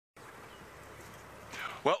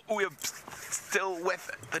Well, we're still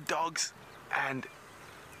with the dogs, and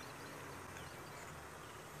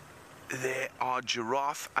there are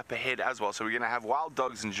giraffe up ahead as well. So we're going to have wild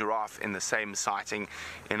dogs and giraffe in the same sighting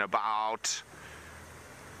in about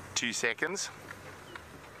 2 seconds.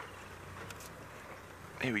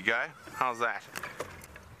 Here we go. How's that?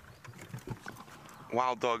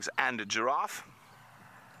 Wild dogs and a giraffe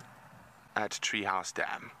at Treehouse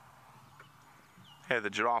Dam. Here, the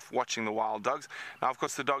giraffe watching the wild dogs. Now, of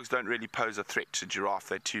course, the dogs don't really pose a threat to giraffe.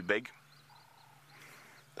 They're too big.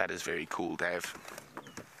 That is very cool, Dave.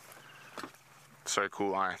 So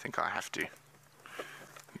cool, I think I have to.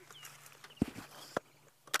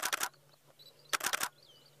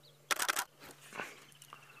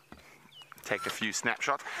 Take a few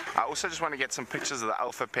snapshots. I also just want to get some pictures of the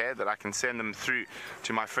alpha pair that I can send them through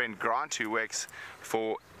to my friend Grant, who works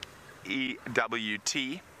for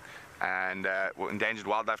EWT and Endangered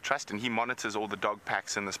Wildlife Trust, and he monitors all the dog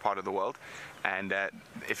packs in this part of the world. And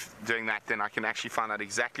if doing that, then I can actually find out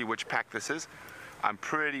exactly which pack this is. I'm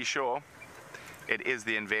pretty sure it is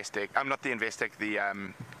the Investec. I'm not the Investec,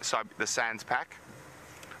 the Sands pack.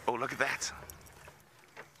 Oh, look at that!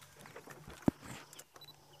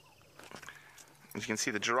 As you can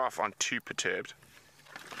see, the giraffe aren't too perturbed.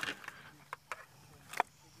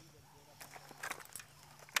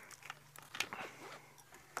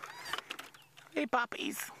 Hey,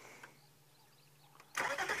 puppies.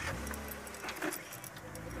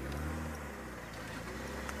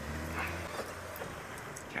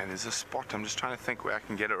 Okay, there's a spot. I'm just trying to think where I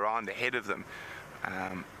can get around ahead of them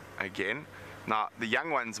again. Now, the young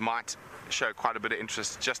ones might show quite a bit of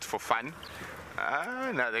interest just for fun.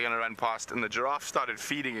 No, they're going to run past, and the giraffe started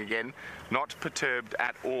feeding again, not perturbed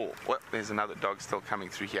at all. Well, there's another dog still coming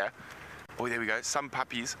through here. Oh, there we go. Some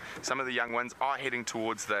puppies, some of the young ones are heading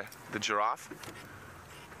towards the giraffe.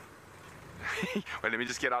 Wait, let me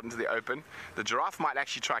just get out into the open. The giraffe might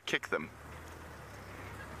actually try to kick them.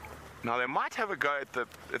 Now, they might have a go at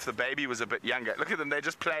if the baby was a bit younger. Look at them, they're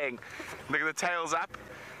just playing. Look at the tails up.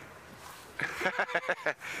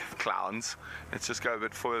 Clowns. Let's just go a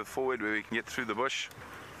bit further forward where we can get through the bush.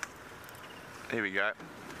 Here we go.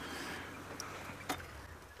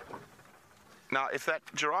 Now, if that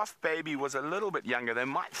giraffe baby was a little bit younger, they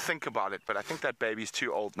might think about it, but I think that baby's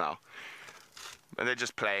too old now. And they're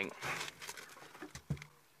just playing.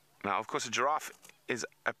 Now, of course, a giraffe is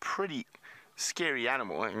a pretty scary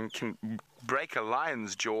animal and can break a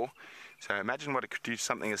lion's jaw. So imagine what it could do to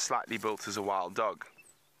something as slightly built as a wild dog.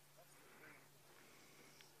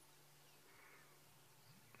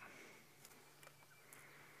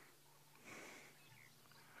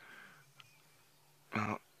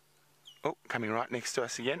 Oh, coming right next to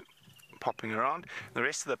us again, popping around. The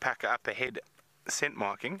rest of the pack are up ahead, scent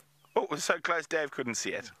marking. Oh, it was so close Dave couldn't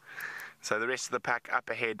see it. So the rest of the pack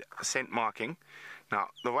up ahead, scent marking. Now,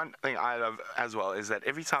 the one thing I love as well is that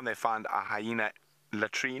every time they find a hyena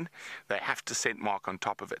latrine, they have to scent mark on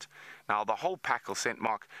top of it. Now, the whole pack will scent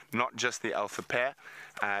mark, not just the alpha pair.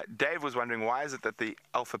 Dave was wondering, why is it that the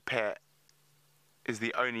alpha pair is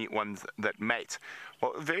the only ones that mate?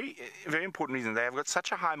 Well, very, very important reason. They have got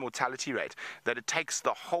such a high mortality rate that it takes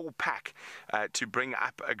the whole pack to bring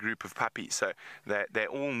up a group of puppies. So they're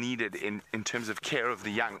all needed in terms of care of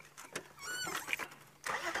the young.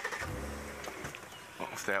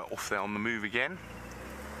 Off they're on the move again.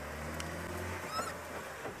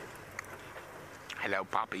 Hello,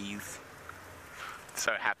 puppies.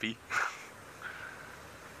 So happy.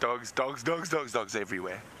 Dogs, dogs, dogs, dogs, dogs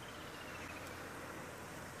everywhere.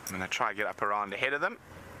 I'm going to try to get up around ahead of them.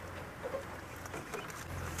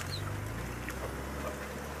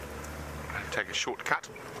 Take a shortcut.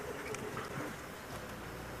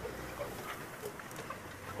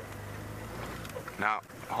 Now,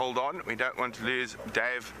 hold on. We don't want to lose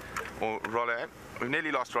Dave or Rollo. We've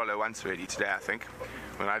nearly lost Rollo once already today, I think,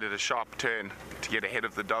 when I did a sharp turn to get ahead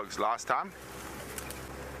of the dogs last time.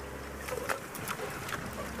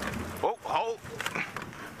 Oh, hold.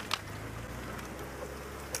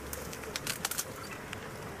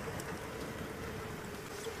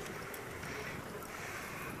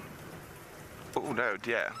 Oh no,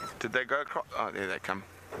 dear. Did they go across? Oh, there they come.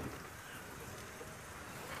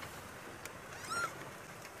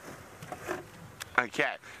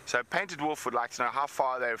 Okay, so Painted Wolf would like to know how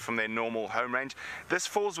far they're from their normal home range. This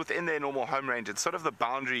falls within their normal home range. It's sort of the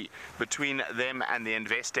boundary between them and the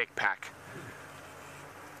Investec pack.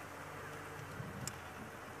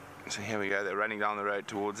 So here we go, they're running down the road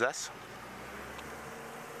towards us.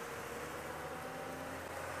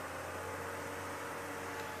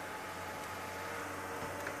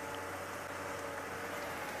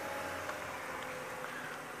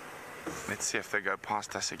 Let's see if they go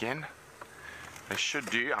past us again. They should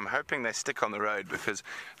do. I'm hoping they stick on the road because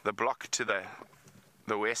the block to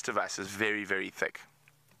the west of us is very, very thick.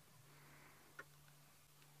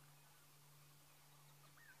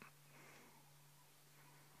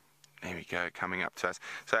 There we go, coming up to us.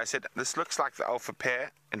 So I said, this looks like the alpha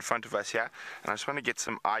pair in front of us here. And I just want to get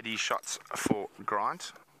some ID shots for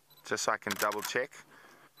Grant, just so I can double check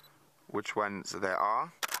which ones they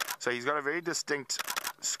are. So he's got a very distinct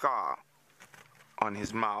scar on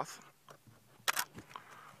his mouth.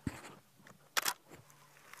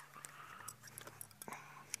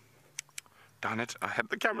 Darn it, I had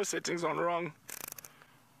the camera settings on wrong.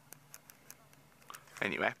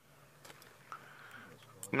 Anyway.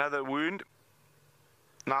 Another wound.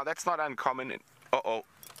 Now that's not uncommon. Uh-oh.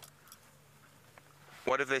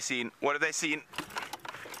 What have they seen? What have they seen?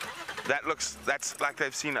 That's like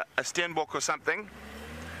they've seen a steenbok or something.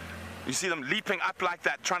 You see them leaping up like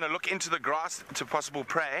that, trying to look into the grass to possible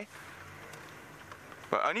prey.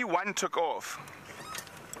 But only one took off.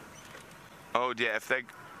 Oh dear, if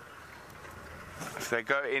they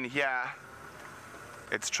go in here,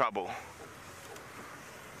 it's trouble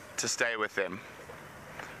to stay with them.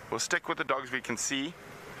 We'll stick with the dogs we can see.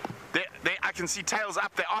 I can see tails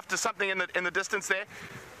up. They're after something in the distance there.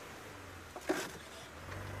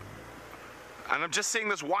 And I'm just seeing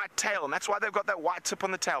this white tail, and that's why they've got that white tip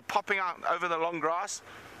on the tail, popping out over the long grass.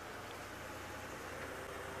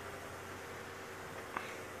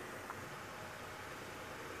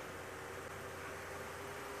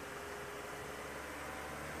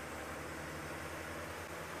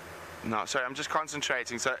 No, sorry, I'm just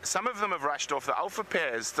concentrating. So some of them have rushed off. The alpha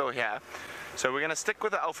pair is still here. So we're going to stick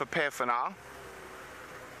with the alpha pair for now.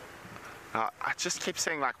 Now, I just keep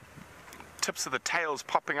seeing like tips of the tails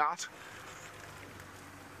popping out.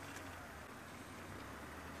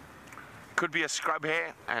 Could be a scrub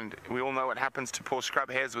hare, and we all know what happens to poor scrub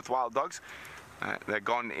hares with wild dogs. They're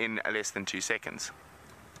gone in less than 2 seconds.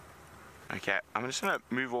 Okay, I'm just going to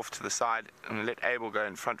move off to the side and let Abel go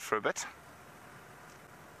in front for a bit.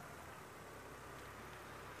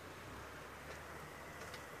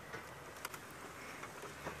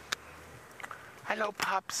 Hello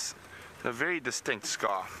pups. A very distinct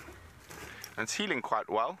scar. And it's healing quite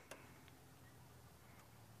well.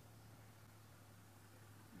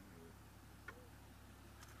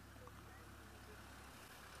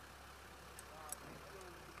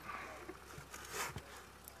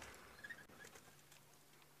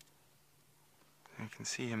 You can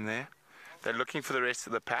see him there. They're looking for the rest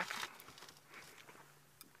of the pack.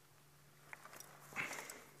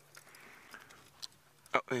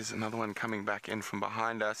 Oh, there's another one coming back in from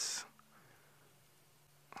behind us.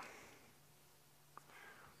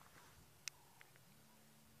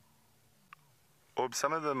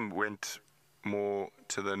 Some of them went more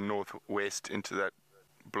to the northwest into that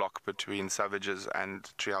block between Savages and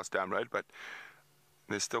Treehouse Dam Road, but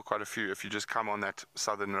there's still quite a few. If you just come on that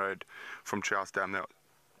southern road from Treehouse Dam, they're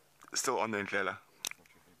still on the Ndlela.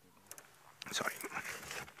 Sorry.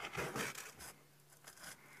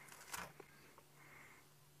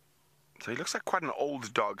 So he looks like quite an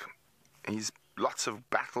old dog. He's lots of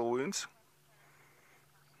battle wounds.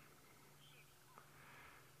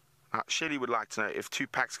 Shelley would like to know, if two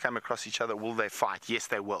packs come across each other, will they fight? Yes,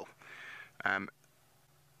 they will. And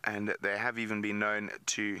they have even been known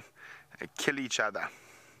to kill each other.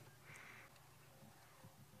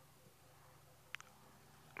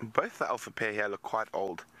 Both the alpha pair here look quite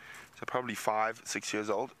old. So probably 5, 6 years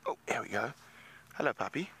old. Oh, here we go. Hello,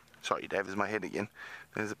 puppy. Sorry, Dave, is my head again.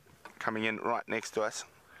 There's a coming in right next to us.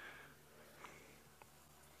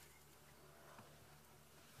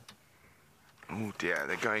 Oh dear,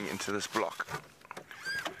 they're going into this block.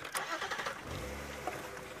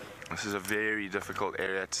 This is a very difficult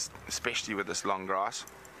area, especially with this long grass.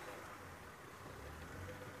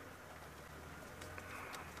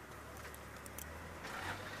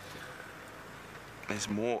 There's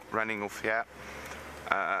more running off here.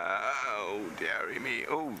 Oh dearie me.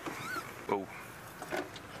 Oh.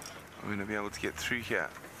 I'm going to be able to get through here.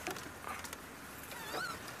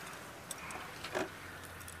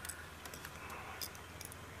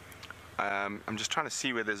 I'm just trying to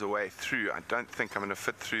see where there's a way through. I don't think I'm going to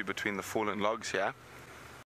fit through between the fallen logs here.